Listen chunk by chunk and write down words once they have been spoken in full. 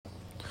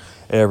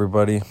Hey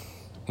everybody,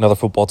 another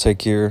football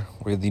take here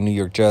where the New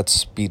York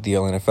Jets beat the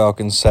Atlanta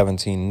Falcons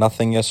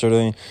 17-0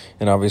 yesterday,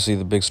 and obviously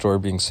the big story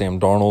being Sam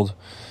Darnold.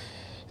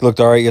 He looked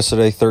all right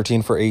yesterday,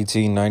 13 for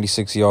 18,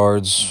 96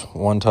 yards,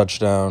 1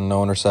 touchdown,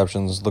 no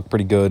interceptions, looked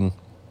pretty good.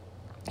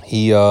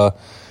 I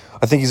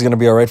think he's going to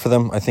be all right for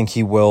them. I think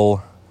he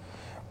will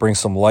bring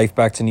some life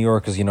back to New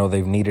York because,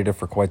 they've needed it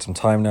for quite some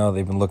time now.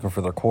 They've been looking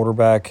for their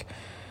quarterback.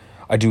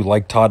 I do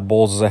like Todd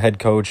Bowles as a head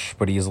coach,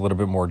 but he is a little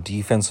bit more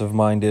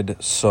defensive-minded,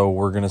 so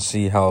we're going to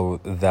see how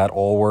that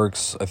all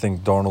works. I think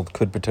Darnold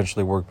could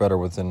potentially work better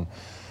with an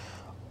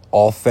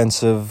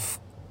offensive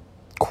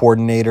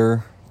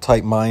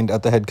coordinator-type mind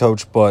at the head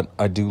coach, but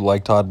I do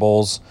like Todd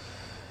Bowles.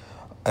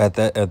 At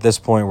this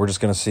point, we're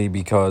just going to see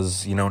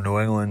because, New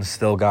England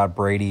still got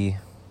Brady,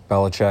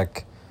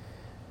 Belichick.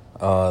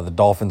 The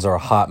Dolphins are a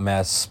hot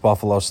mess.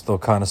 Buffalo's still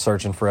kind of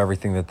searching for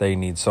everything that they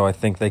need. So I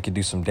think they could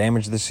do some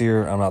damage this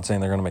year. I'm not saying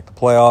they're going to make the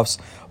playoffs,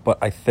 but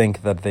I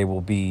think that they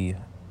will be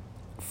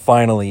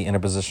finally in a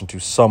position to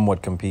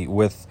somewhat compete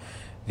with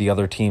the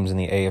other teams in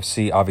the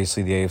AFC.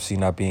 Obviously, the AFC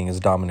not being as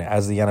dominant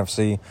as the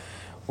NFC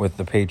with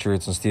the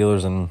Patriots and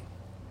Steelers and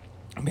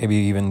maybe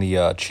even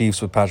the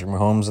Chiefs with Patrick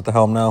Mahomes at the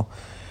helm now.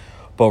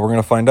 But we're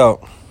going to find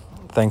out.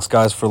 Thanks,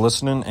 guys, for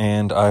listening,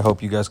 and I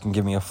hope you guys can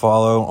give me a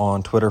follow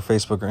on Twitter,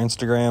 Facebook, or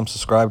Instagram.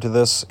 Subscribe to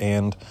this,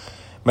 and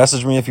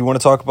message me if you want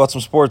to talk about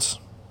some sports.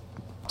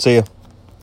 See ya.